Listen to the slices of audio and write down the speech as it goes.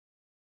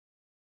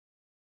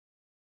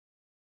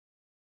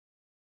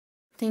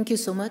Thank you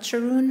so much,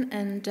 Arun.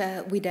 And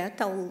with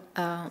that, I'll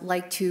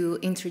like to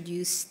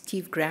introduce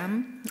Steve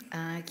Graham.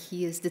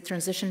 He is the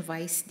Transition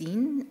Vice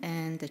Dean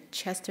and the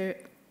Chester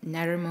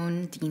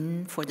Naramore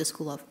Dean for the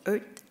School of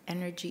Earth,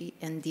 Energy,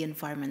 and the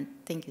Environment.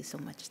 Thank you so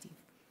much, Steve.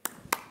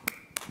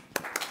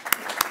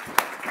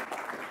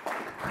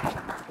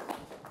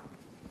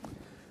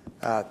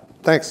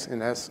 Thanks,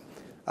 Ines.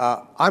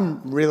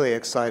 I'm really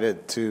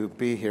excited to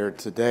be here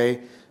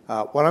today.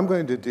 What I'm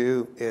going to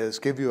do is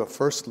give you a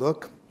first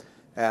look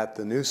at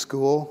the new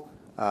school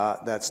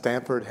that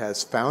Stanford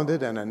has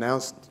founded and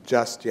announced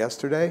just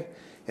yesterday.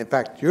 In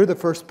fact, you're the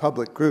first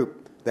public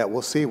group that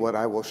will see what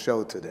I will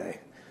show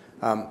today.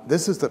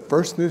 This is the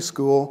first new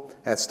school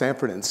at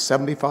Stanford in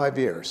 75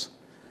 years,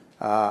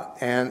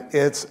 and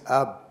it's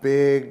a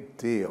big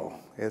deal.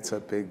 It's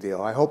a big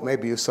deal. I hope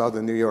maybe you saw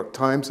the New York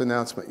Times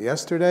announcement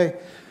yesterday,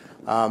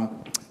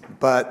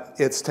 but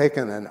it's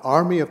taken an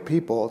army of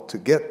people to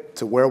get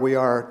to where we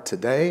are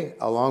today,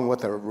 along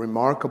with a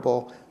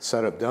remarkable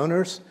set of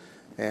donors.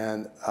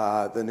 And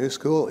the new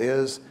school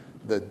is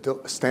the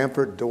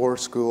Stanford Doerr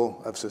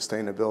School of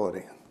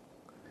Sustainability.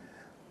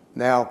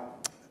 Now,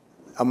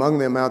 among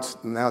the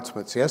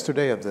announcements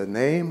yesterday of the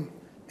name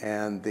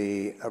and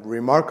the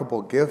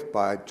remarkable gift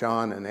by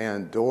John and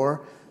Ann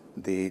Doerr,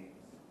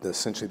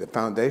 essentially the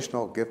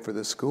foundational gift for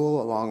the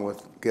school, along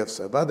with gifts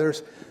of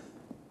others,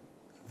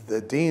 the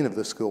dean of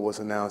the school was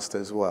announced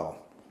as well.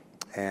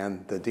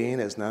 And the dean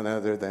is none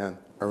other than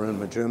Arun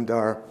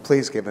Majumdar.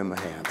 Please give him a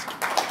hand.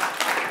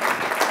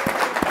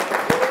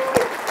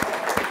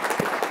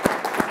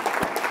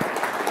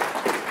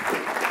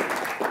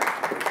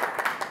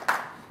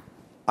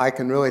 I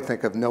can really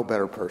think of no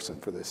better person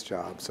for this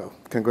job, so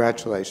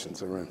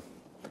congratulations, Arun.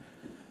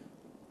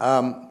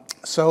 Over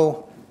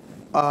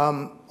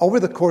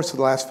the course of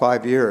the last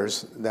 5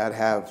 years that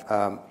have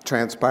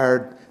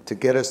transpired to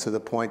get us to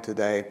the point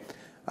today,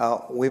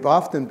 we've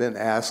often been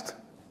asked,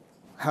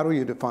 how do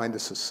you define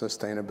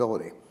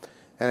sustainability?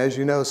 And as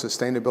you know,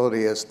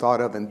 sustainability is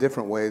thought of in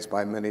different ways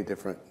by many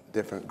different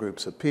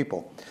groups of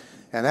people.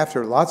 And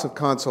after lots of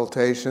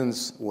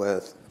consultations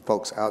with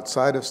folks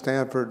outside of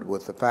Stanford,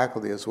 with the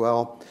faculty as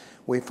well,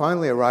 we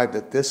finally arrived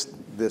at this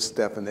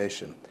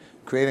definition: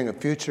 creating a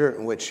future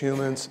in which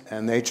humans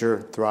and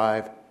nature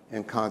thrive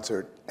in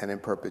concert and in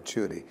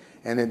perpetuity.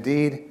 And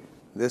indeed,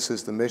 this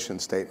is the mission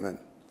statement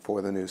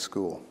for the new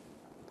school.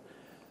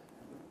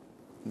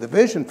 The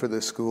vision for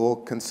this school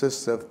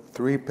consists of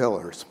 3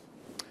 pillars.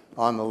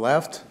 On the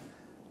left,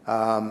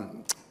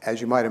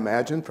 as you might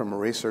imagine from a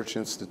research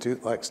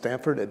institute like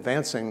Stanford,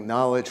 advancing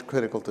knowledge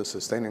critical to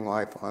sustaining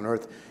life on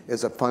Earth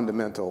is a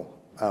fundamental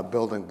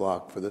building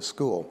block for the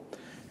school.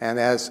 And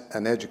as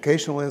an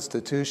educational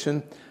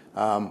institution,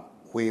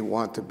 we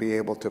want to be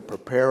able to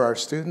prepare our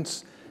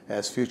students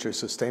as future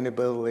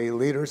sustainability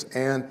leaders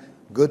and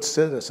good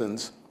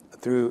citizens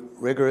through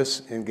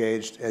rigorous,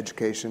 engaged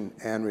education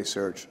and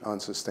research on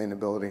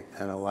sustainability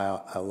and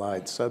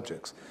allied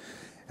subjects.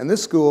 And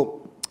this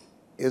school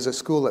is a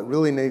school that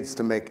really needs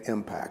to make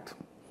impact.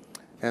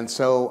 And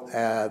so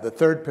the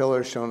 3rd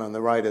pillar shown on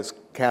the right is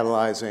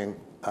catalyzing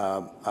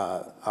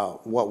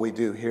what we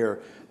do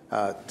here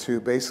to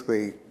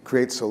basically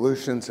create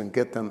solutions and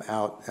get them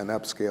out and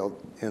upscaled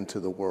into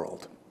the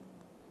world.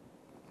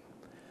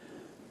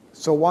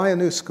 So why a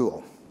new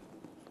school?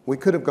 We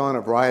could have gone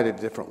a variety of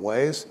different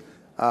ways.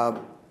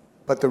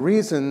 But the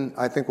reason,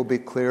 I think, will be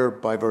clear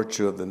by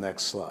virtue of the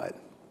next slide.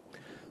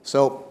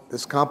 So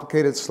this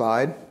complicated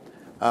slide,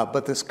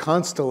 but this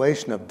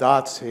constellation of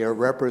dots here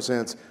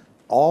represents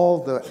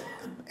all the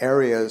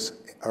areas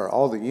or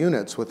all the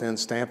units within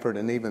Stanford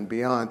and even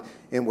beyond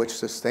in which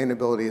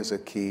sustainability is a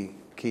key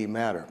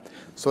matter.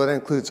 So it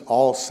includes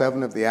all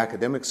 7 of the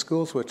academic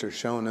schools, which are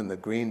shown in the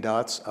green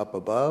dots up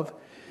above.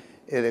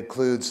 It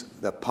includes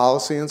the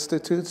policy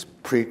institutes,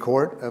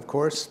 Precourt, of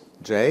course,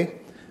 J,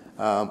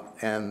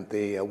 and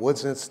the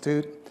Woods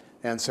Institute,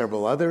 and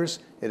several others.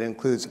 It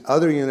includes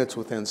other units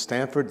within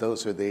Stanford.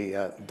 Those are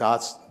the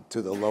dots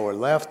to the lower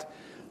left.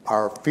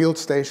 Our field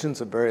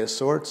stations of various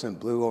sorts in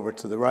blue over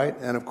to the right,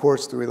 and of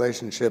course the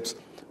relationships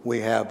we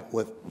have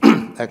with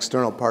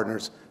external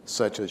partners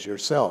such as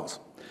yourselves.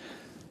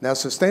 Now,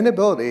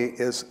 sustainability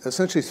is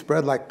essentially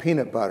spread like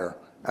peanut butter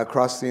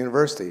across the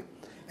university.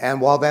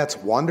 And while that's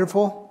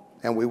wonderful,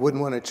 and we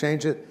wouldn't want to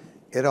change it,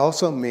 it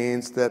also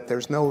means that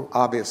there's no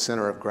obvious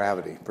center of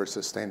gravity for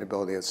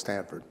sustainability at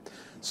Stanford.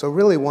 So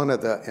really one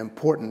of the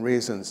important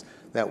reasons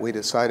that we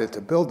decided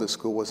to build the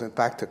school was, in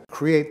fact, to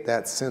create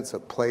that sense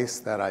of place,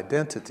 that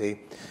identity.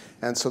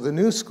 And so the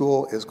new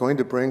school is going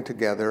to bring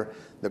together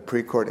the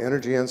Precourt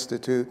Energy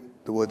Institute,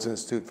 the Woods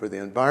Institute for the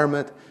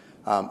Environment.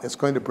 It's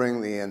going to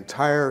bring the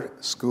entire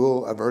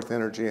School of Earth,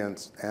 Energy, and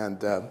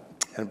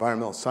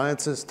Environmental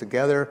Sciences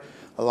together,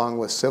 along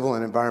with Civil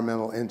and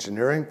Environmental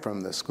Engineering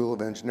from the School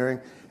of Engineering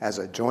as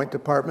a joint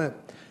department,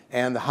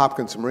 and the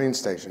Hopkins Marine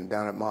Station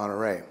down at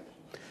Monterey.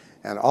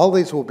 And all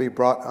these will be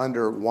brought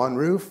under one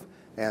roof,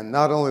 and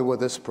not only will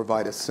this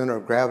provide a center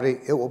of gravity,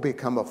 it will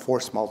become a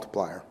force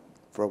multiplier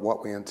for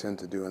what we intend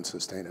to do in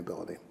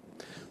sustainability.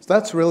 So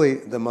that's really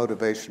the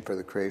motivation for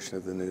the creation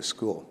of the new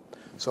school.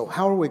 So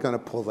how are we going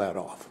to pull that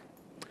off?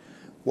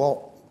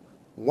 Well,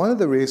 one of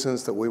the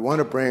reasons that we want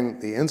to bring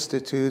the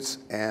institutes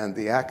and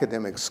the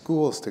academic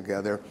schools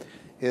together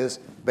is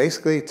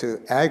basically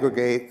to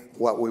aggregate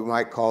what we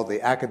might call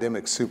the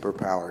academic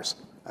superpowers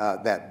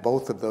that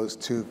both of those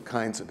two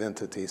kinds of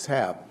entities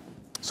have.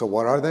 So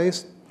what are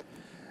these?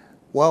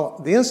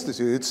 Well, the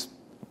institutes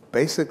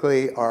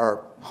basically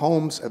are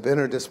homes of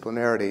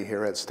interdisciplinarity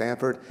here at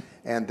Stanford,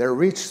 and their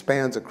reach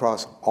spans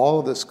across all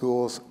of the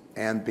schools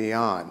and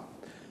beyond.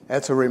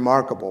 That's a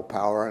remarkable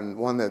power, and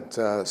one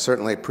that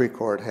certainly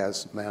Precourt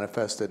has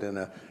manifested in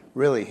a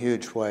really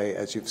huge way,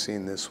 as you've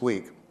seen this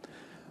week.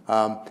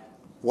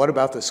 What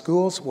about the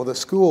schools? Well, the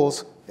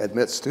schools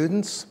admit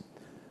students,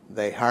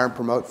 they hire and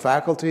promote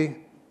faculty,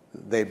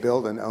 they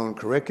build and own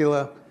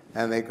curricula,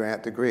 and they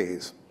grant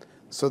degrees.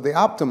 So the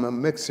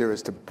optimum mix here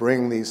is to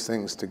bring these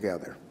things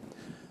together.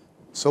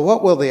 So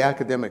what will the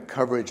academic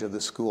coverage of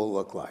the school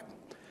look like?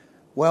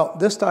 Well,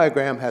 this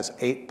diagram has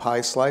 8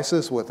 pie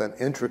slices with an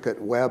intricate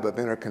web of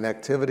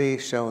interconnectivity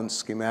shown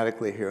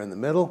schematically here in the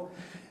middle.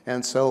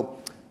 And so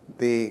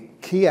the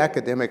key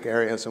academic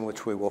areas in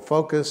which we will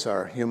focus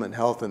are human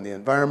health and the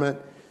environment,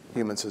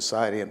 human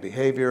society and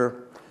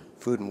behavior,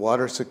 food and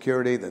water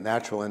security, the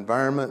natural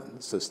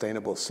environment,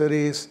 sustainable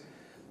cities,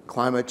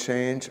 climate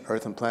change,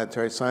 earth and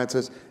planetary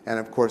sciences, and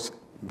of course,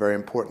 very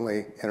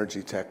importantly,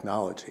 energy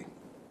technology.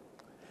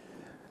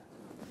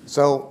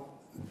 So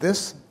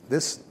this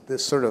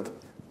sort of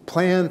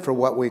plan for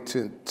what we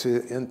intend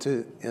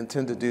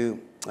to do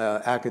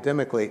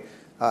academically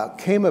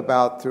came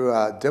about through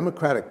a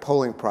democratic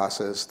polling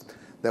process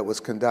that was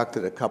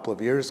conducted a couple of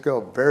years ago,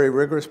 a very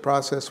rigorous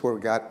process where we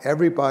got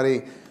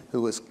everybody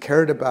who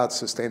cared about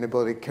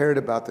sustainability, cared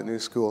about the new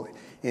school,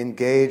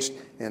 engaged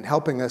in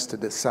helping us to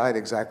decide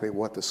exactly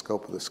what the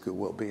scope of the school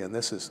will be. And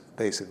this is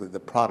basically the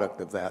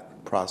product of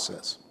that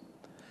process.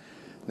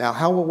 Now,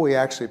 how will we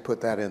actually put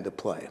that into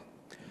play?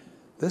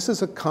 This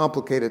is a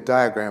complicated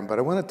diagram, but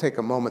I want to take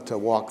a moment to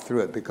walk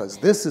through it because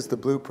this is the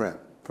blueprint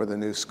for the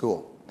new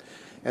school.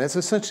 And it's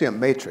essentially a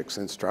matrix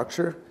in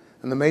structure,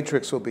 and the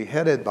matrix will be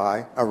headed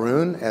by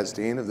Arun as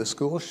dean of the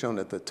school, shown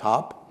at the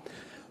top.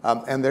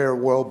 And there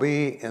will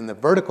be, in the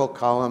vertical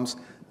columns,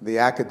 the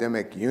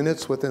academic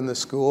units within the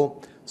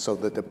school. So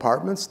the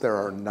departments, there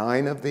are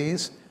 9 of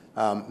these.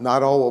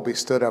 Not all will be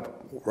stood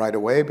up right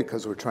away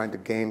because we're trying to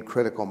gain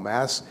critical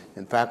mass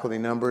in faculty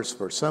numbers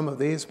for some of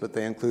these, but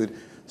they include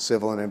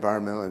civil and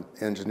environmental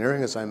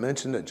engineering, as I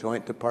mentioned, a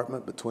joint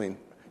department between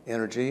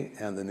energy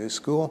and the new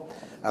school,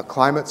 a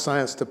climate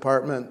science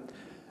department,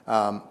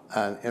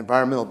 an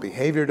environmental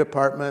behavior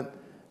department,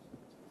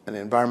 an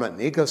environment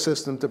and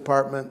ecosystem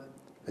department,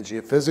 a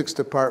geophysics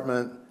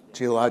department,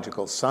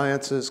 geological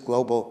sciences,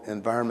 global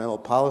environmental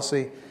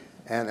policy,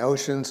 and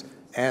oceans,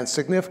 and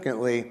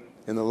significantly,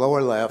 in the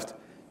lower left,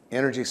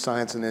 energy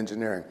science and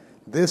engineering.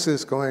 This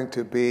is going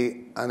to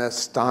be an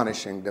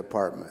astonishing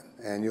department,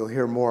 and you'll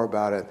hear more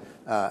about it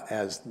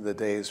as the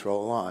days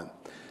roll on.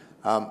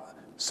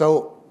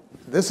 So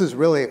this is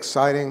really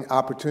exciting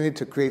opportunity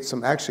to create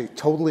some actually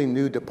totally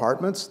new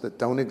departments that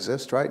don't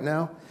exist right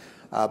now,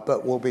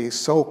 but will be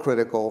so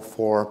critical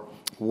for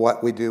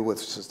what we do with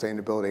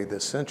sustainability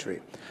this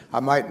century. I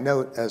might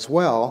note as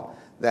well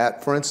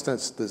that, for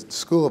instance, the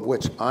school of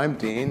which I'm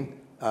dean,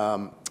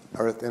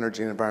 Earth,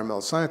 Energy, and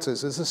Environmental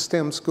Sciences, is a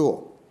STEM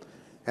school.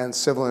 And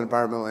civil and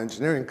environmental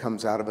engineering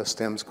comes out of a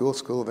STEM school,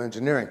 School of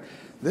Engineering.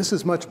 This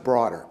is much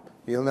broader.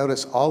 You'll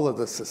notice all of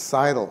the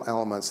societal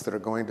elements that are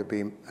going to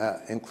be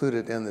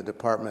included in the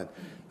department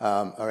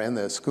or in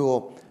the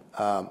school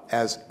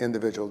as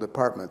individual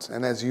departments.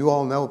 And as you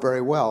all know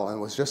very well, and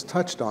was just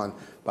touched on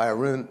by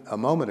Arun a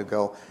moment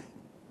ago,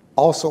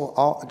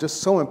 also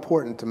just so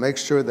important to make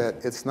sure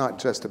that it's not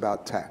just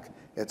about tech.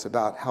 It's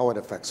about how it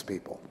affects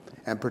people,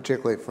 and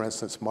particularly, for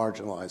instance,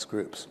 marginalized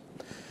groups.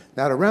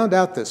 Now, to round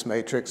out this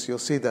matrix, you'll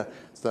see the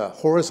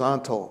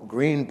horizontal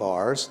green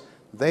bars.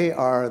 They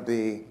are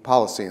the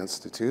policy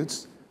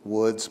institutes,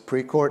 Woods,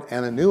 Precourt,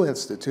 and a new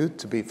institute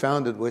to be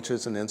founded, which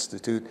is an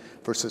Institute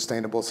for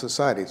Sustainable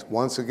Societies.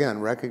 Once again,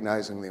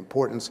 recognizing the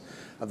importance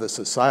of the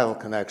societal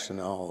connection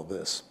in all of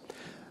this.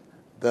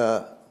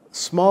 The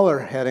smaller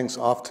headings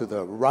off to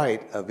the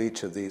right of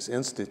each of these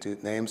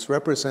institute names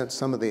represent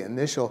some of the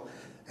initial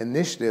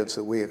initiatives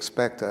that we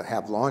expect to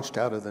have launched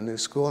out of the new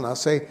school, and I'll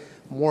say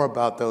more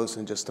about those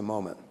in just a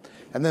moment.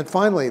 And then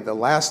finally, the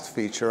last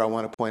feature I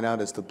want to point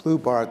out is the blue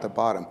bar at the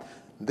bottom.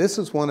 This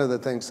is one of the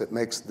things that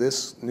makes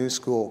this new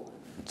school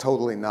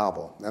totally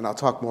novel, and I'll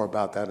talk more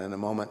about that in a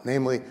moment,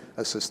 namely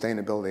a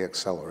sustainability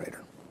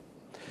accelerator.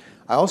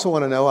 I also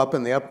want to note up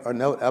in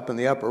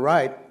the upper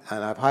right,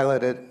 and I've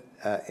highlighted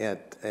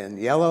it in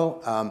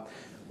yellow,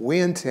 we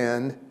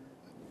intend,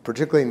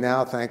 particularly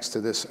now thanks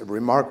to this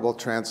remarkable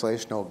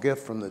translational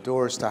gift from the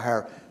Doerrs, to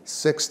hire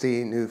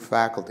 60 new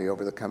faculty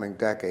over the coming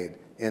decade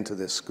into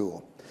this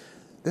school.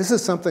 This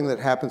is something that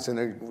happens in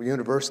a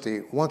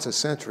university once a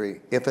century,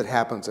 if it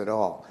happens at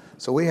all.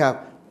 So we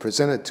have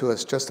presented to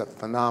us just a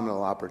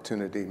phenomenal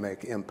opportunity to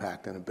make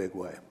impact in a big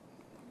way.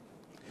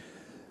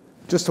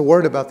 Just a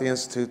word about the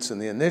institutes and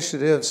the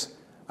initiatives.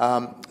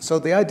 So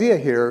the idea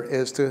here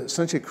is to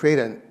essentially create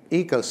an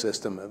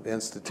ecosystem of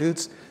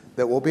institutes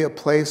that will be a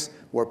place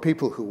where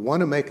people who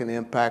want to make an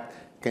impact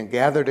can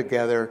gather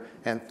together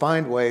and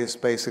find ways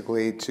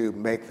basically to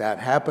make that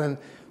happen.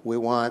 We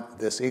want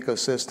this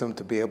ecosystem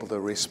to be able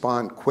to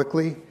respond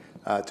quickly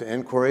to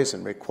inquiries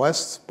and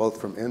requests, both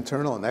from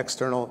internal and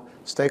external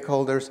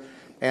stakeholders.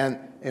 And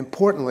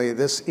importantly,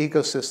 this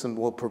ecosystem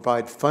will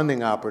provide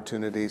funding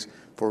opportunities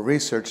for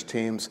research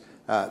teams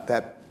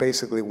that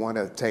basically want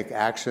to take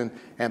action,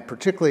 and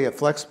particularly a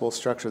flexible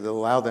structure that will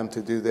allow them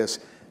to do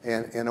this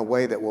in a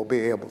way that will be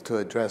able to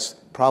address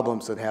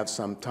problems that have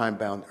some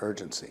time-bound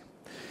urgency.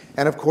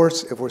 And of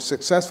course, if we're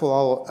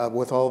successful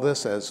with all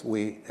this, as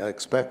we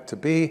expect to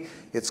be,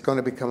 it's going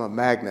to become a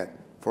magnet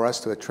for us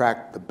to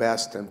attract the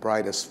best and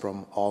brightest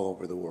from all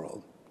over the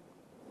world.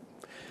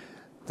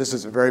 This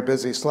is a very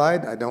busy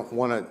slide. I don't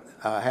want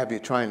to have you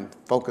try and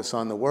focus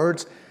on the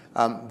words.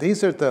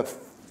 These are the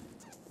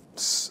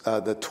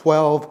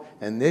 12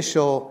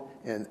 initial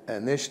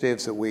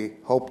initiatives that we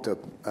hope to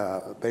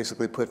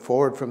basically put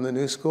forward from the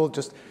new school.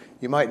 Just,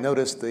 you might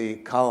notice the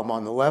column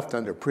on the left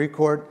under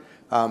Precourt.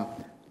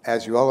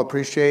 As you all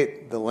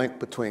appreciate, the link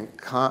between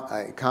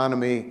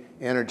economy,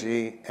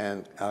 energy,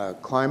 and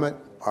climate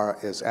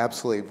is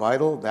absolutely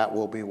vital. That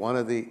will be one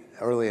of the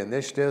early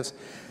initiatives.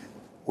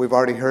 We've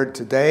already heard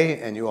today,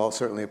 and you all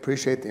certainly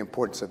appreciate the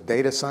importance of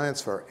data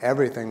science for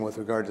everything with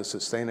regard to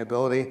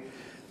sustainability.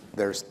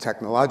 There's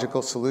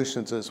technological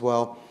solutions as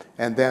well.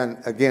 And then,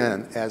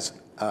 again, as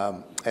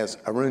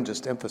Arun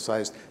just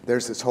emphasized,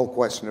 there's this whole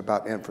question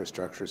about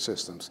infrastructure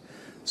systems.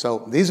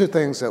 So these are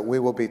things that we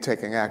will be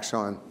taking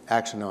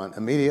action on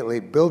immediately,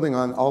 building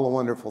on all the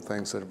wonderful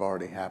things that have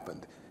already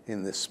happened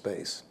in this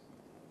space.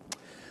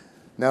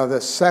 Now, the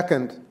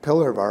second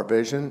pillar of our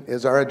vision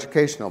is our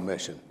educational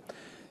mission.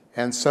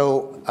 And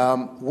so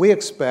we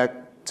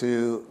expect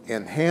to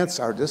enhance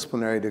our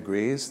disciplinary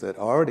degrees that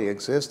already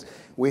exist.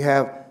 We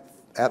have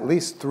at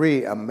least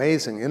 3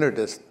 amazing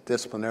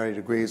interdisciplinary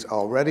degrees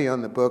already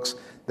on the books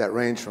that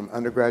range from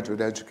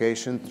undergraduate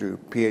education through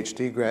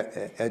PhD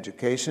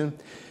education.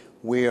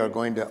 We are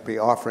going to be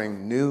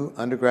offering new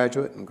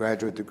undergraduate and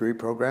graduate degree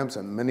programs,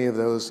 and many of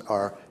those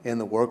are in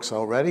the works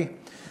already.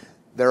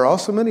 There are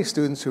also many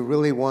students who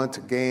really want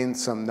to gain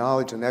some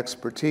knowledge and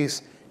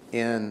expertise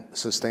in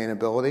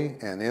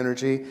sustainability and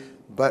energy,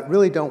 but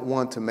really don't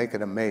want to make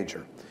it a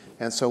major.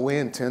 And so we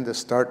intend to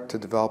start to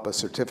develop a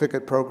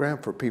certificate program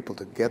for people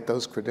to get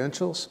those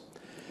credentials.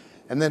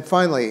 And then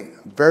finally,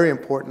 very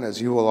important,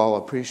 as you will all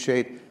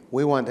appreciate,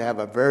 we want to have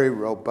a very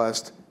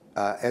robust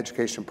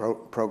education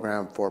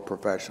program for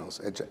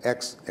professionals,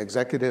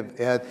 executive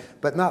ed,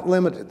 but not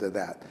limited to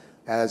that.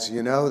 As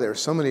you know, there are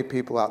so many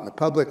people out in the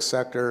public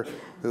sector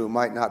who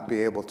might not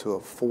be able to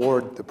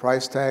afford the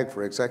price tag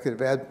for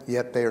executive ed,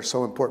 yet they are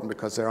so important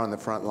because they're on the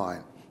front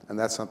line. And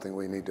that's something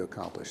we need to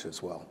accomplish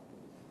as well.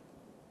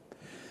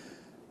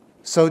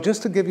 So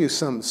just to give you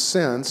some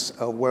sense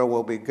of where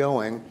we'll be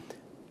going,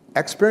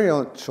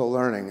 experiential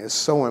learning is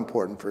so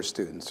important for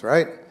students,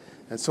 right?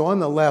 And so on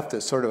the left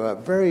is sort of a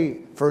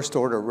very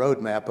first-order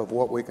roadmap of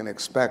what we can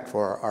expect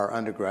for our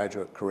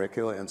undergraduate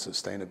curricula in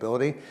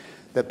sustainability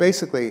that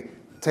basically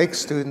takes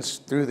students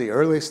through the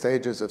early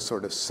stages of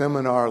sort of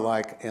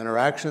seminar-like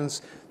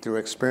interactions, through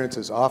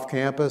experiences off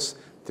campus,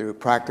 through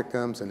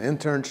practicums and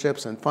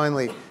internships, and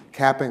finally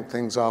capping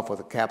things off with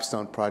a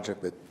capstone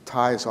project that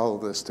ties all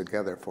of this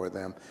together for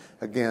them.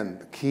 Again,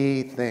 the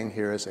key thing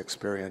here is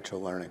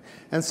experiential learning,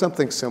 and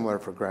something similar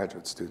for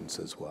graduate students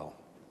as well.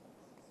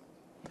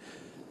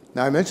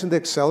 Now, I mentioned the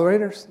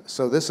accelerators,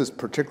 so this is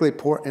particularly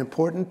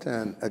important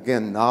and,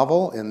 again,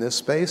 novel in this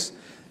space.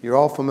 You're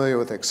all familiar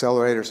with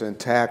accelerators in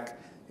tech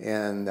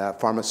and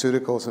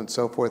pharmaceuticals and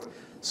so forth.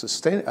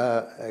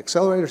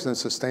 Accelerators in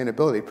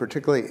sustainability,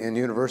 particularly in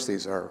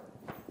universities, are,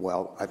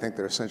 well, I think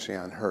they're essentially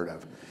unheard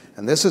of.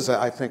 And this is,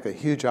 I think, a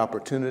huge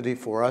opportunity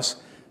for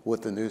us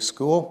with the new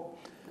school.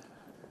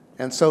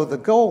 And so the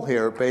goal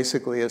here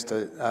basically is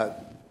to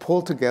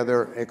pull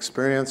together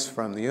experience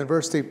from the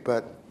university,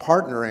 but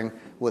partnering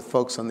with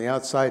folks on the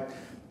outside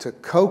to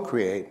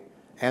co-create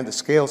and to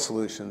scale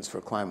solutions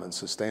for climate and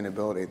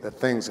sustainability, the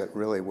things that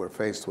really we're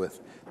faced with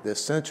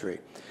this century.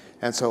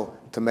 And so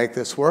to make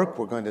this work,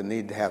 we're going to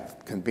need to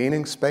have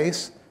convening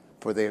space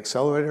for the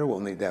accelerator. We'll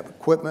need to have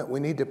equipment. We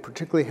need to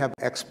particularly have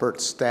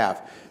expert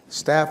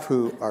staff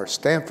who are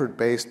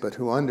Stanford-based, but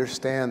who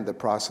understand the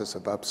process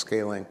of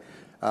upscaling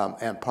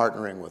and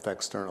partnering with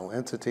external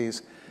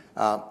entities.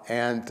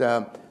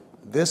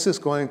 This is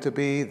going to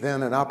be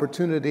then an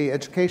opportunity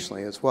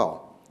educationally as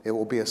well. It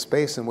will be a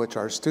space in which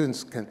our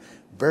students can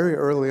very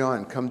early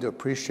on come to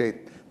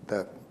appreciate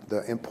the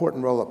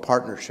important role of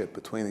partnership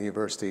between the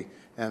university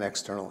and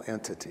external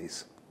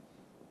entities.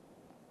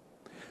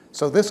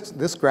 So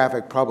this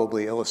graphic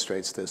probably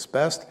illustrates this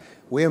best.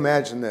 We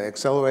imagine the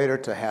accelerator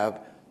to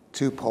have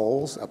 2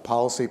 poles, a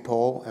policy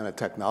pole and a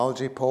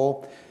technology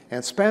pole,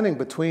 and spanning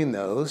between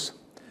those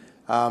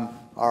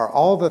are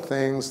all the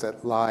things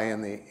that lie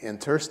in the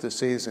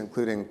interstices,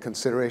 including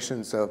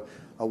considerations of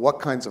what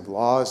kinds of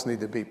laws need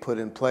to be put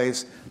in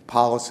place,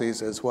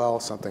 policies as well,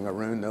 something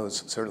Arun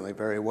knows certainly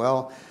very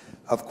well.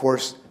 Of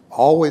course,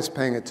 always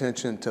paying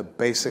attention to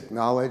basic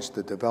knowledge,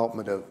 the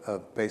development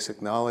of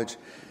basic knowledge,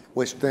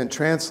 which then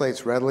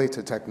translates readily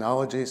to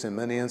technologies in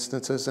many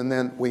instances. And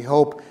then we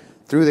hope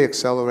through the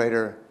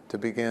accelerator to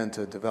begin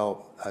to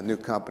develop new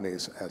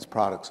companies as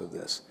products of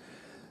this.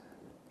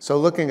 So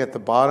looking at the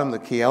bottom, the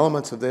key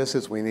elements of this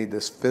is we need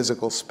this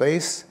physical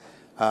space.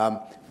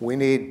 We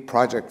need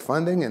project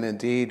funding, and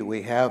indeed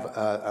we have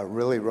a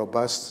really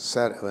robust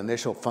set of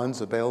initial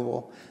funds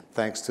available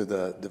thanks to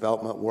the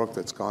development work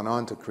that's gone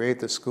on to create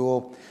the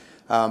school.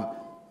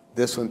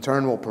 This in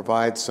turn will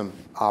provide some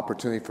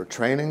opportunity for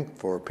training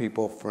for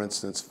people, for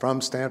instance, from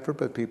Stanford,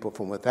 but people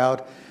from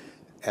without.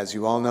 As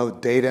you all know,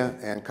 data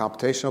and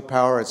computational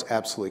power is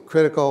absolutely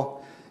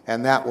critical,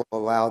 and that will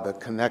allow the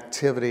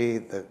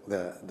connectivity,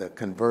 the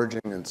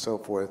converging and so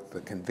forth,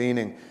 the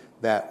convening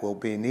that will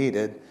be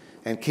needed.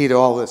 And key to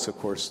all this, of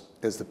course,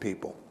 is the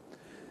people.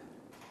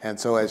 And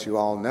so as you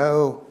all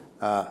know,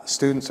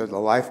 students are the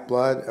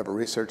lifeblood of a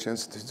research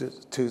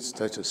institute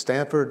such as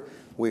Stanford.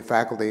 We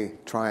faculty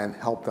try and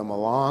help them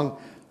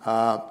along.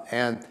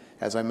 And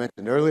as I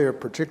mentioned earlier,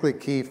 particularly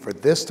key for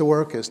this to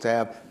work is to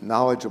have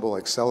knowledgeable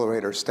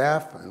accelerator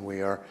staff, and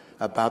we are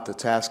about the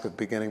task of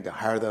beginning to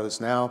hire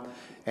those now.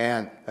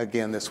 And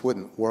again, this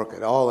wouldn't work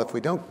at all if we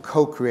don't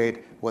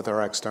co-create with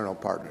our external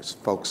partners,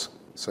 folks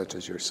such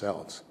as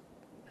yourselves.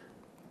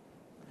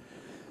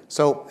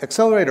 So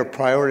accelerator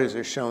priorities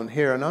are shown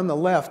here, and on the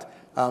left,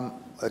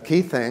 a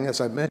key thing,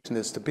 as I mentioned,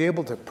 is to be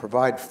able to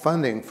provide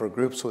funding for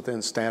groups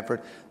within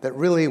Stanford that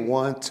really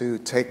want to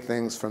take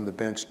things from the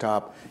bench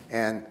top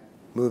and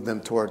move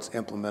them towards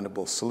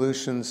implementable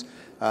solutions,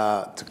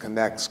 to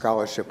connect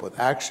scholarship with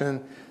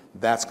action.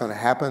 That's going to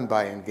happen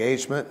by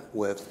engagement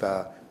with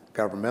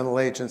governmental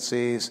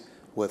agencies,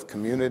 with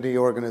community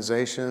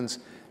organizations,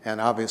 and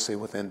obviously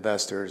with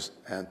investors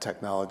and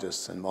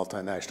technologists and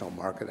multinational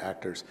market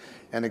actors.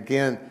 And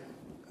again,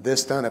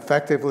 this done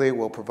effectively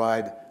will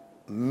provide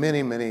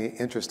many, many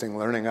interesting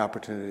learning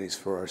opportunities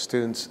for our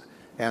students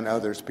and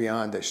others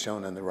beyond, as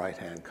shown in the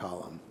right-hand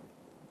column.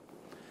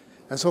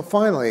 And so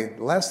finally,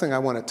 the last thing I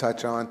want to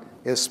touch on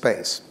is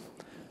space.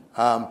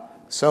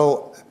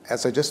 So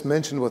as I just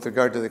mentioned with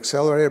regard to the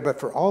accelerator, but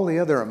for all the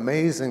other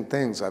amazing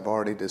things I've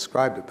already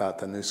described about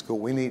the new school,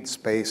 we need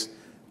space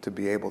to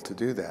be able to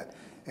do that.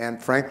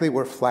 And frankly,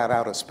 we're flat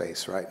out of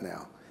space right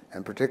now.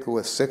 And particularly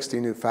with 60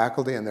 new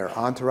faculty and their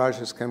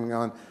entourages coming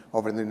on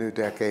over the new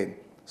decade,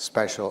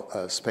 special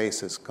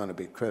space is going to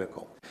be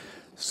critical.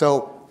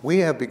 So we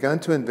have begun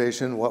to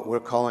envision what we're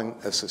calling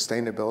a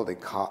sustainability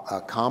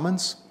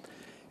commons.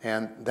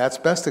 And that's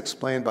best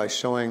explained by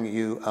showing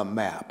you a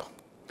map.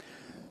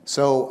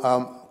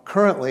 So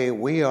currently,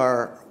 we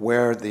are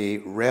where the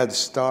red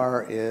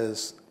star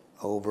is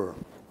over,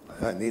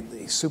 I need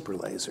the super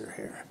laser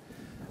here,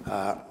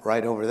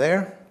 right over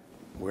there.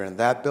 We're in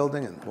that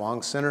building in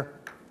Wong Center.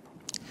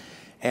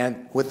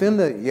 And within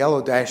the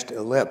yellow dashed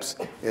ellipse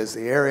is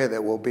the area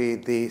that will be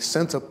the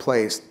sense of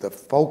place, the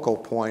focal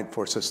point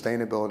for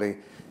sustainability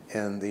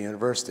in the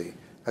university.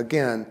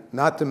 Again,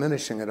 not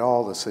diminishing at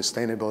all the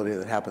sustainability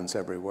that happens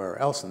everywhere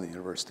else in the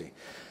university.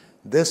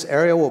 This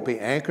area will be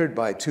anchored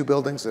by two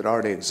buildings that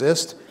already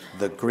exist.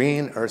 The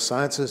Green Earth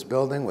Sciences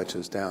building, which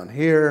is down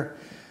here.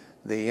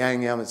 The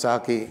Yang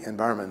Yamazaki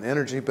Environment and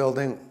Energy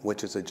building,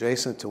 which is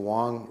adjacent to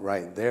Wong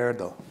right there,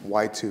 the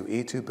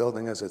Y2E2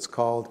 building as it's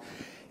called.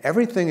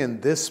 Everything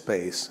in this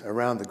space,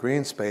 around the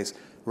green space,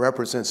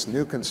 represents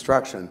new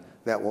construction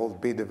that will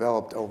be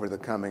developed over the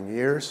coming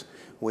years.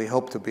 We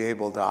hope to be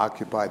able to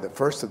occupy the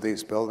first of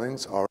these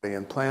buildings, already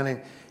in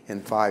planning,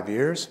 in 5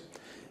 years.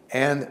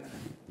 And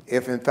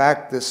if in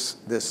fact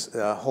this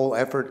whole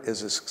effort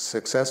is as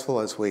successful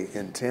as we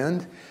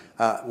intend,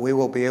 we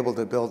will be able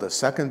to build a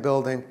second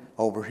building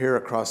over here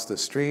across the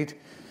street.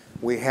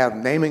 We have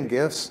naming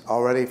gifts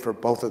already for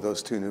both of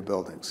those two new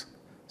buildings.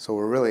 So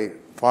we're really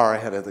far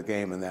ahead of the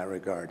game in that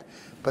regard.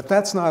 But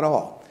that's not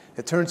all.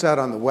 It turns out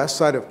on the west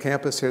side of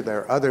campus here, there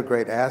are other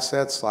great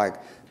assets like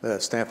the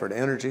Stanford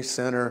Energy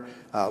Center,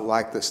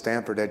 like the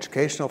Stanford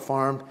Educational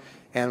Farm.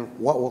 And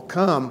what will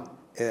come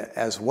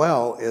as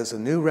well is a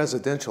new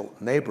residential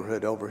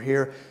neighborhood over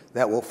here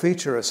that will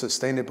feature a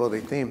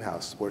sustainability theme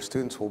house where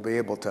students will be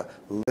able to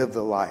live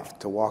the life,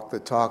 to walk the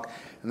talk,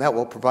 and that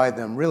will provide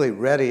them really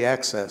ready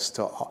access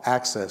to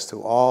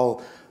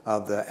all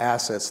of the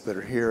assets that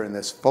are here in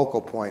this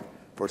focal point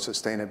for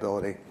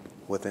sustainability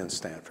within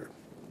Stanford.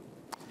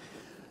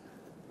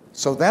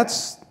 So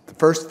that's the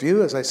first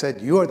view. As I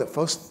said, you are the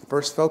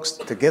first folks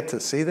to get to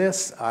see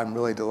this. I'm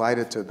really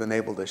delighted to have been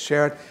able to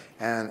share it,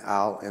 and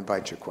I'll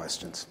invite your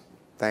questions.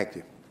 Thank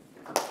you.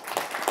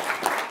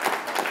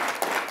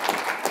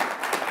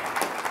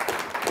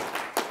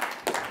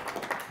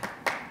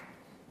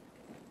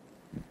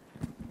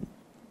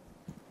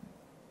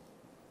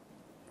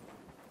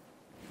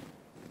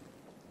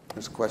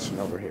 There's a question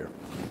over here.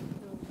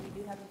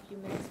 We do have a few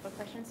minutes for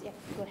questions. Yeah,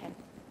 go ahead.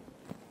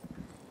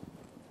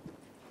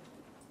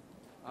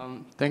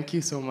 Thank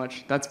you so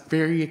much. That's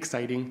very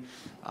exciting.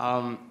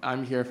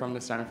 I'm here from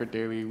the Stanford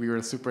Daily. We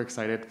were super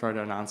excited for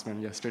the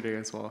announcement yesterday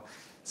as well.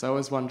 So I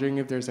was wondering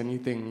if there's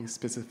anything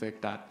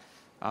specific that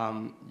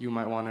you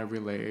might want to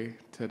relay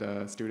to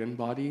the student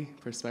body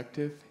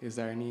perspective. Is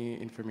there any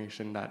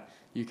information that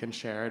you can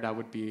share that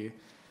would be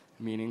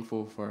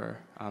meaningful for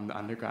the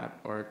undergrad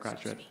or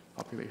graduate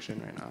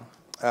population right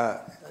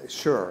now?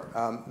 Sure.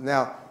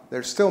 Now,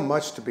 there's still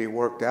much to be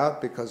worked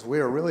out because we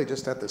are really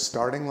just at the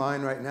starting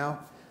line right now.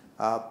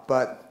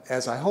 But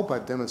as I hope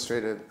I've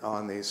demonstrated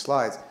on these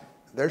slides,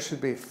 there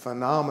should be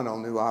phenomenal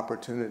new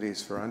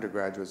opportunities for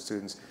undergraduate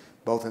students,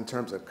 both in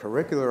terms of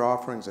curricular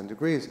offerings and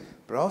degrees,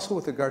 but also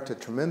with regard to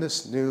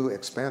tremendous new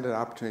expanded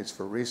opportunities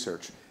for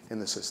research in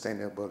the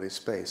sustainability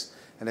space.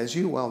 And as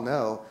you well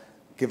know,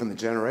 given the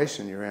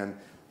generation you're in,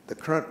 the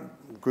current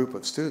group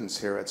of students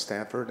here at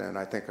Stanford, and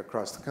I think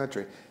across the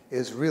country,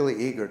 is really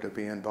eager to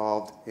be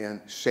involved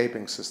in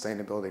shaping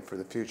sustainability for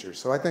the future.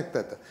 So I think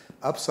that the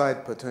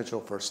upside potential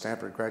for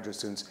Stanford graduate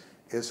students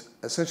is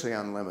essentially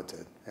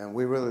unlimited. And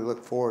we really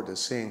look forward to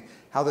seeing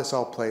how this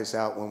all plays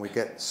out when we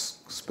get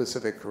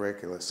specific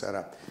curricula set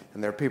up.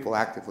 And there are people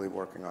actively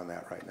working on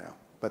that right now.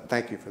 But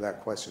thank you for that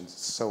question. It's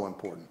so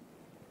important.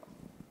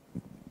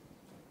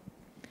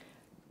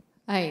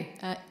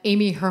 Hi,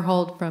 Amy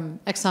Herhold from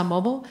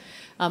ExxonMobil.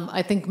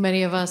 I think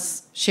many of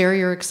us share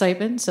your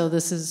excitement, so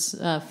this is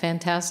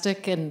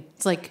fantastic, and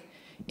it's like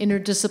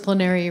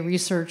interdisciplinary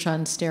research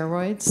on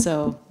steroids,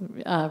 so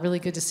really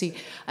good to see.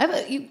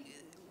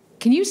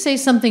 Can you say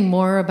something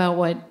more about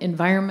what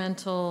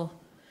environmental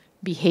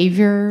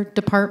behavior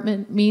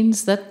department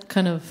means? That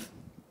kind of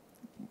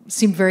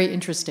seemed very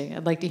interesting.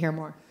 I'd like to hear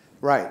more.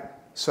 Right.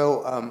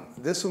 So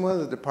this is one of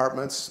the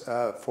departments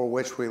for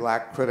which we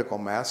lack critical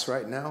mass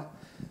right now,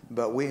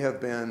 but we have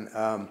been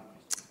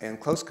in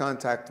close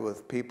contact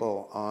with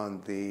people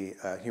on the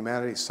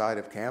humanities side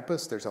of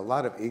campus. There's a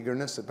lot of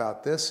eagerness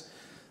about this.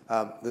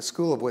 The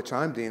school of which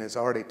I'm dean has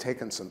already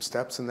taken some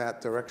steps in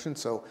that direction.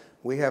 So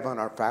we have on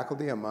our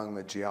faculty, among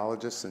the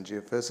geologists and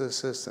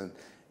geophysicists and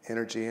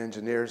energy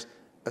engineers,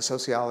 a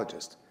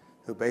sociologist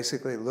who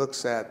basically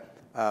looks at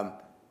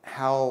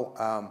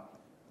how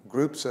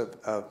groups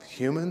of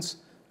humans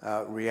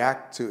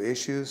react to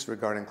issues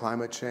regarding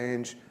climate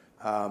change,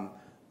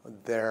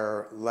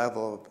 their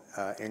level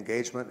of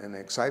engagement and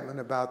excitement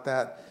about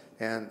that.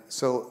 And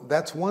so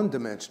that's one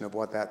dimension of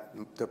what that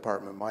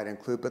department might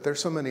include, but there's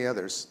so many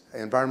others.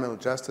 Environmental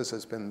justice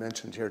has been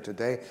mentioned here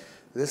today.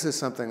 This is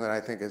something that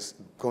I think is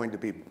going to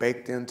be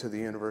baked into the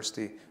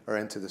university or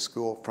into the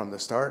school from the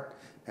start.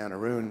 And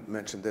Arun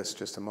mentioned this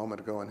just a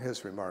moment ago in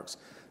his remarks.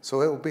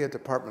 So it will be a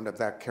department of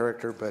that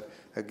character, but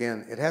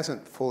again, it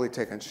hasn't fully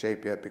taken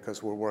shape yet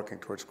because we're working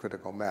towards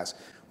critical mass.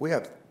 We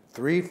have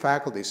 3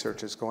 faculty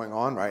searches going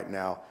on right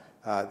now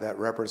that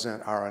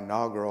represent our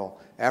inaugural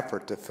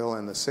effort to fill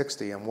in the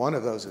 60, and one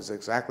of those is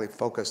exactly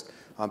focused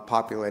on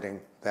populating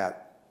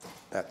that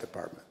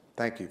department.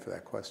 Thank you for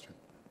that question.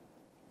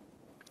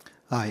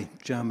 Hi,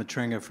 John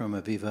Matrenga from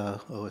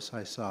Aviva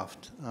OSI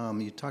Soft.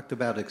 You talked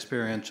about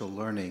experiential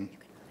learning.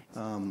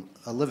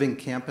 A living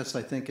campus,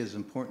 I think, is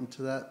important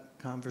to that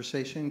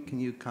conversation. Can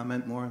you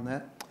comment more on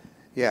that?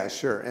 Yeah,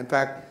 sure. In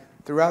fact,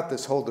 throughout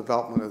this whole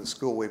development of the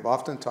school, we've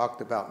often talked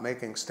about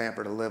making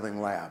Stanford a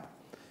living lab.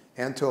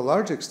 And to a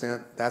large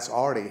extent, that's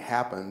already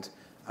happened.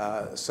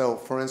 So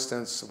for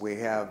instance, we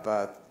have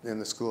in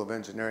the School of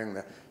Engineering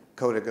the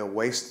Codiga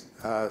Waste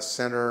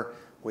Center.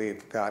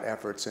 We've got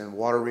efforts in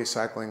water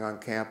recycling on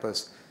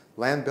campus,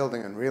 land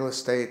building and real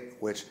estate,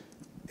 which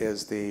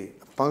is the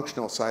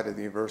functional side of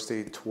the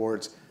university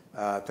towards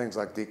things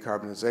like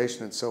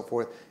decarbonization and so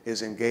forth,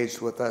 is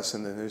engaged with us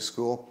in the new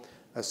school.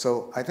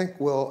 So I think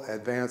we'll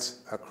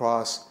advance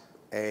across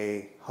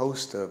a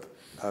host of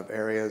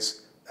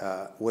areas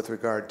with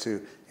regard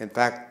to, in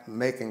fact,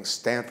 making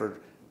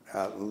Stanford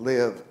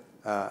live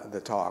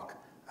the talk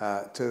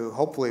to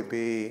hopefully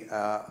be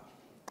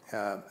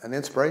an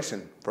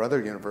inspiration for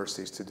other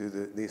universities to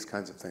do these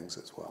kinds of things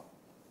as well.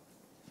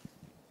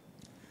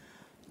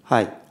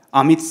 Hi,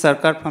 Amit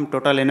Sarkar from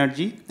Total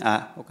Energy.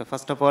 Okay,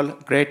 first of all,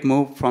 great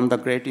move from the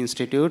great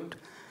institute,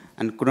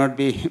 and could not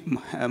be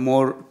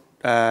more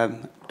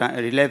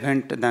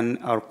relevant than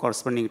our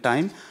corresponding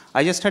time.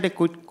 I just had a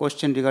quick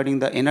question regarding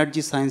the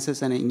energy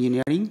sciences and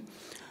engineering.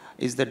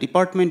 Is the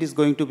department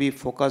going to be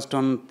focused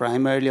on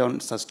primarily on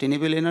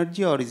sustainable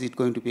energy, or is it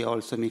going to be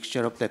also a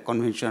mixture of the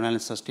conventional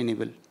and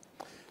sustainable?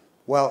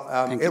 Well,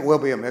 it will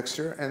be a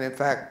mixture, and in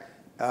fact,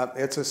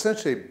 it's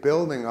essentially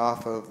building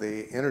off of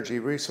the energy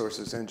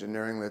resources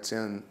engineering that's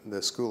in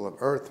the School of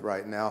Earth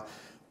right now,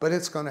 but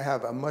it's going to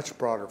have a much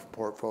broader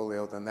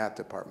portfolio than that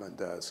department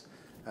does.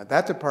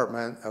 That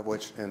department, of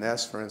which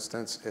Ines, for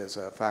instance, is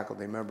a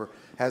faculty member,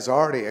 has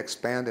already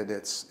expanded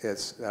its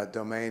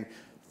domain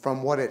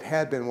from what it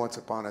had been once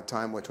upon a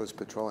time, which was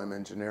petroleum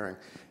engineering.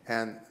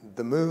 And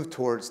the move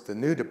towards the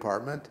new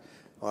department,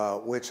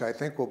 which I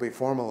think will be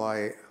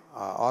formally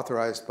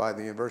authorized by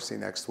the university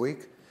next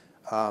week,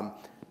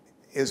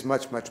 is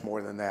much, much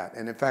more than that.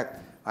 And in fact,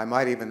 I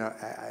might even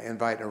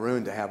invite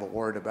Arun to have a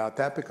word about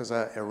that, because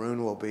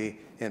Arun will be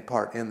in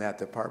part in that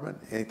department.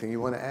 Anything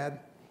you want to add?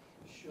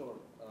 Sure.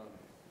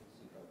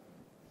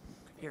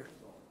 Here.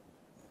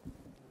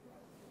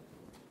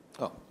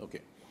 Oh,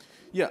 okay.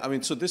 Yeah, I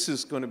mean, so this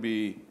is going to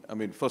be, I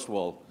mean, first of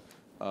all,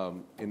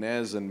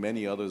 Inez and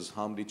many others,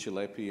 Hamdi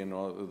Chilepi and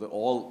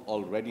all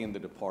already in the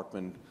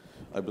department.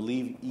 I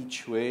believe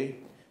each way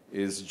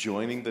is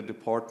joining the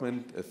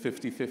department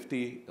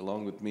 50-50,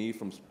 along with me,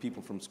 from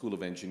people from School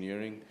of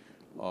Engineering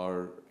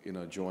are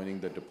joining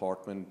the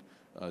department.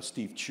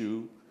 Steve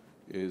Chu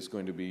is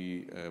going to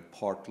be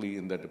partly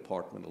in that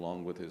department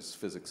along with his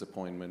physics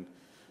appointment.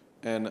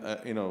 And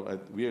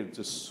we are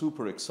just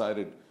super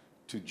excited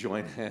to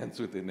join hands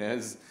with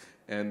Inez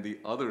and the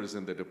others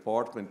in the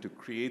department to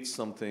create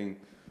something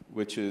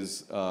which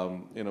is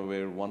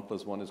where 1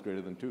 + 1 is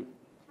greater than 2.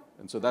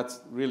 And so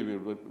that's really,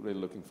 we're really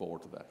looking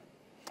forward to that.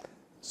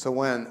 So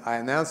when I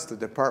announced the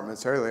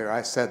departments earlier,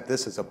 I said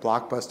this is a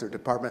blockbuster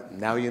department.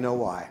 Now you know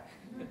why.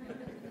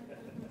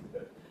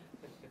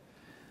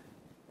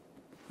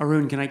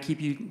 Arun, can I keep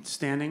you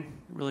standing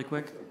really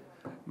quick?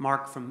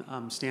 Mark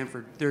from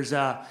Stanford. There's,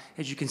 as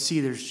you can see,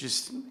 there's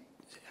just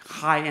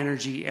high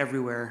energy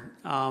everywhere.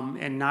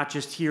 And not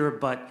just here,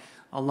 but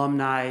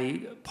alumni,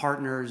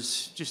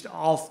 partners, just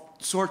all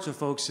sorts of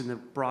folks in the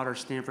broader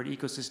Stanford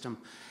ecosystem.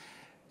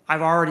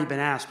 I've already been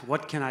asked,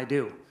 what can I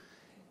do?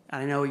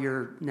 I know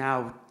you're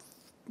now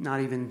not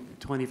even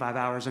 25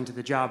 hours into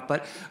the job,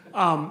 but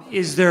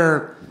is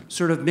there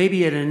sort of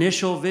maybe an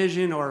initial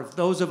vision, or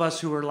those of us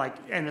who are like,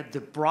 and the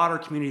broader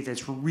community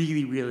that's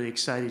really, really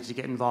excited to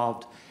get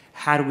involved,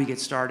 how do we get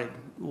started?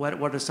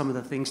 What are some of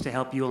the things to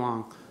help you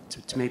along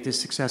to make this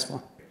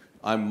successful?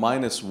 I'm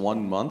minus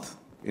 1 month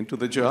into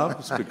the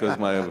job because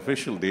my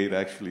official date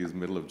actually is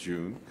middle of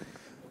June.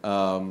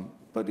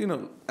 But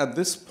at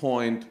this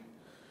point,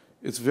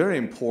 it's very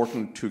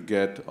important to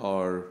get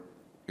our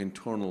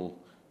internal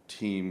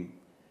team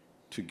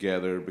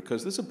together,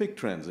 because this is a big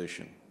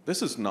transition.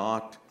 This is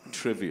not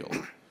trivial.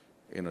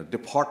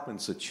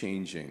 Departments are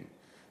changing.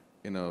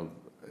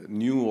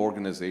 New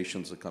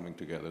organizations are coming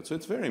together. So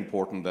it's very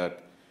important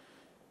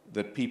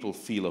that people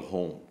feel a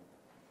home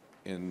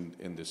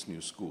in this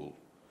new school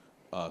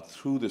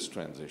through this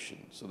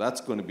transition. So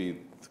that's going to be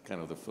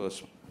kind of the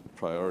first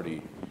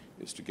priority,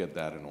 is to get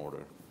that in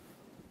order.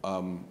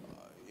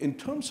 In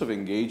terms of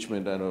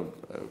engagement, I know,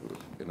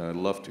 I'd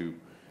love to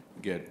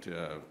get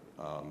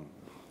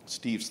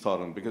Steve's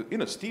thought on,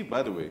 because Steve,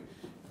 by the way,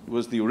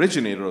 was the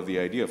originator of the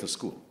idea of a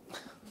school.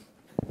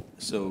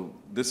 So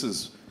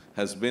this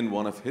has been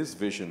one of his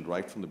vision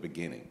right from the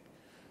beginning.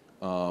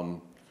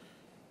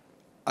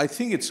 I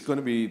think it's going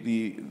to be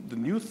the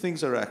new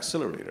things are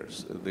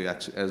accelerators,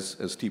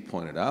 as Steve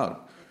pointed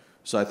out.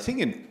 So I think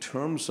in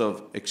terms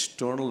of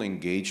external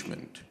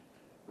engagement,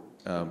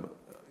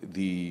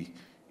 the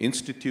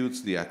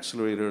institutes, the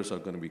accelerators are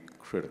going to be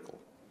critical.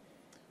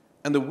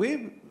 And the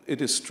way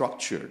it is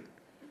structured,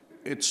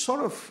 it's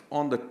sort of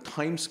on the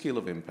time scale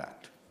of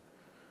impact.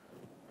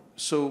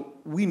 So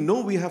we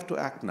know we have to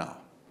act now,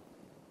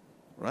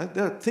 right?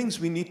 There are things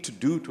we need to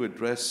do to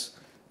address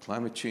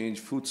climate change,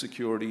 food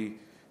security,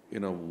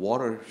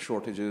 water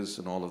shortages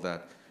and all of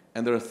that.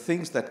 And there are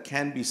things that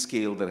can be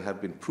scaled that have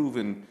been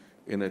proven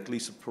in at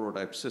least a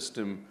prototype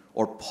system,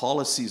 or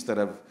policies that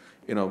have,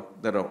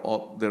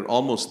 they're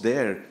almost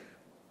there,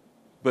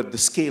 but the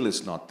scale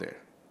is not there.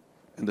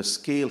 And the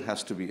scale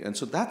has to be, and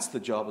so that's the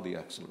job of the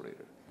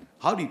accelerator.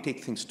 How do you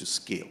take things to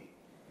scale?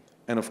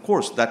 And of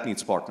course, that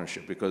needs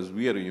partnership, because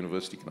we at a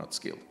university cannot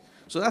scale.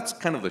 So that's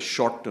kind of the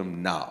short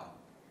term now.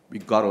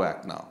 We've got to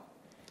act now.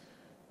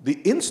 The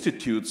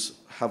institutes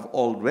have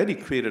already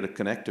created a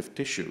connective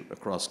tissue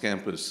across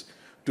campus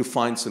to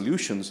find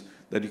solutions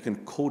that you can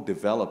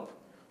co-develop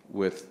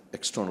with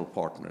external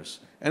partners.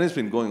 And it's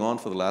been going on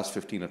for the last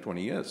 15 or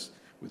 20 years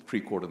with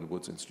Precourt and the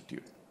Woods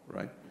Institute,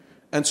 right?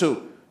 And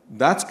so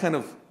that's kind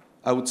of,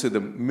 I would say,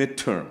 the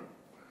midterm.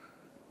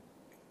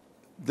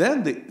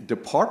 Then the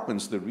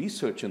departments, the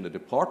research in the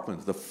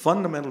departments, the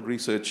fundamental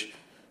research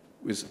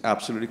is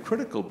absolutely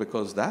critical,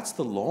 because that's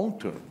the long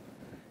term.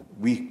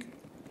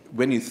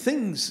 When you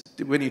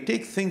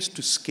take things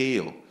to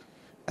scale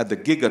at the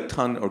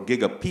gigaton or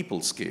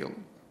gigapeople scale,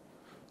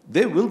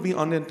 there will be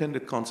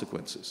unintended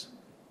consequences.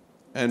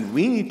 And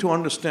we need to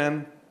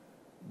understand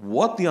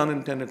what the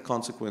unintended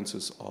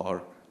consequences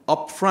are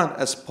upfront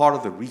as part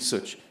of the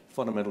research,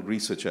 fundamental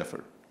research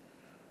effort.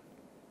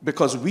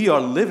 Because we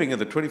are living in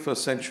the 21st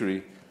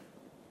century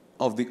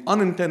of the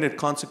unintended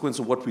consequence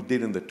of what we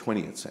did in the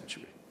 20th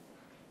century.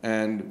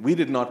 And we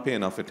did not pay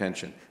enough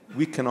attention.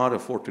 We cannot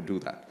afford to do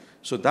that.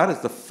 So that is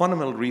the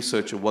fundamental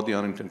research of what the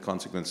unintended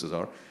consequences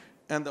are.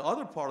 And the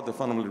other part of the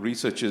fundamental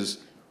research is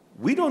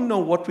we don't know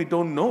what we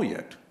don't know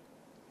yet.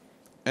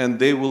 And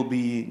there will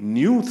be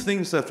new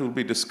things that we'll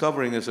be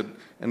discovering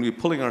and we're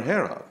pulling our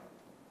hair out.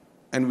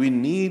 And we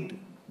need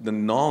the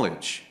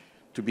knowledge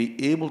to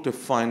be able to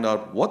find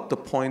out what the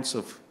points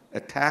of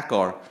attack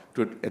are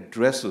to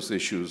address those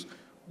issues,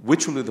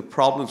 which will be the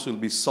problems we'll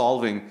be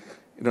solving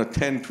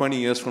 10, 20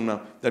 years from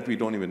now that we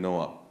don't even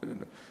know of.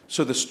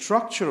 So the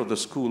structure of the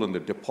school and the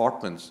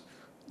departments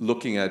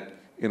looking at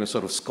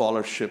sort of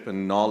scholarship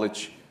and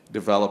knowledge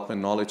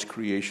development, knowledge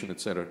creation,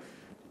 et cetera,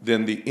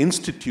 then the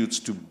institutes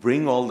to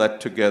bring all that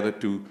together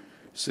to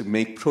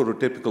make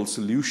prototypical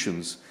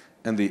solutions,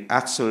 and the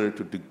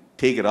accelerator to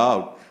take it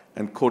out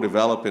and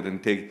co-develop it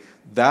and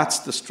that's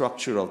the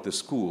structure of the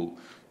school.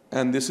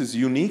 And this is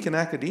unique in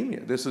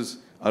academia.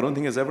 I don't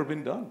think has ever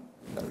been done.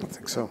 I don't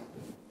think so.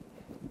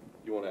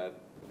 You want to add?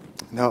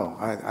 No,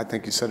 I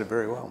think you said it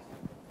very well.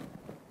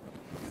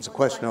 There's a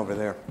question over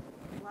there.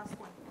 Last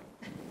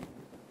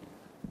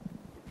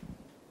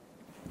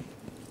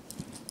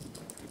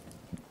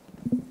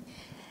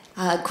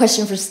one.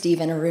 Question for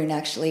Steve and Arun,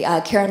 actually.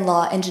 Karen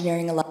Law,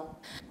 engineering alum.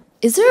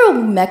 Is there a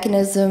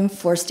mechanism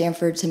for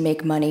Stanford to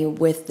make money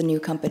with the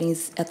new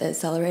companies at the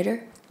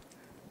accelerator?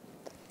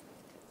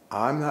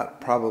 I'm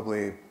not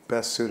probably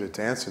best suited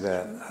to answer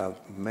that.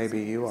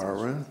 Maybe you are,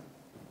 Arun?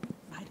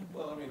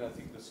 Well, I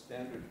think the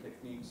standard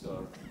techniques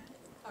are,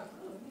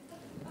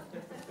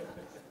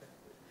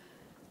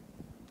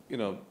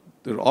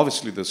 there are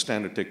obviously the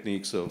standard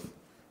techniques of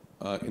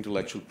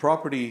intellectual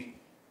property,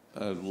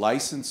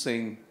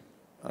 licensing,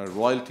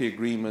 royalty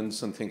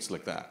agreements, and things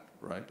like that,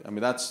 right?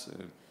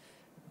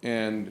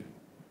 And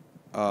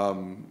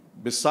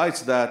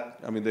besides that,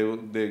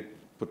 there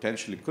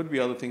potentially could be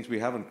other things. We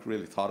haven't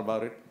really thought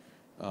about it,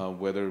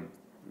 whether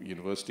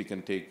university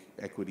can take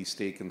equity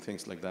stake and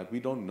things like that. We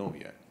don't know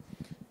yet.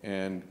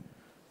 And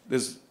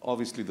there's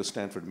obviously the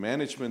Stanford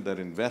management that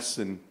invests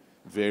in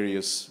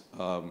various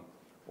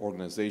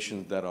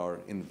organizations that are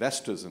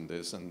investors in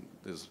this, and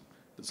there's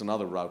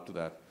another route to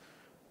that.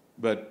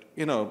 But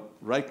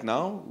right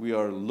now we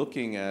are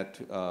looking at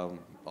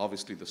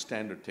obviously the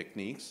standard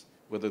techniques.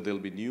 Whether there'll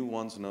be new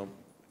ones, no,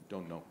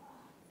 don't know.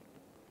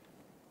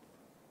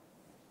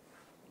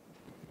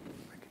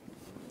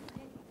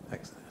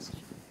 Thanks.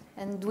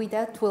 And with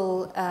that,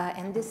 we'll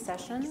end this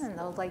session. And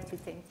I would like to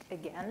thank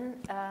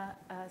again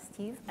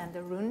Steve and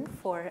Arun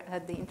for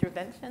the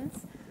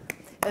interventions.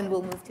 And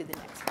we'll move to the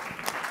next one.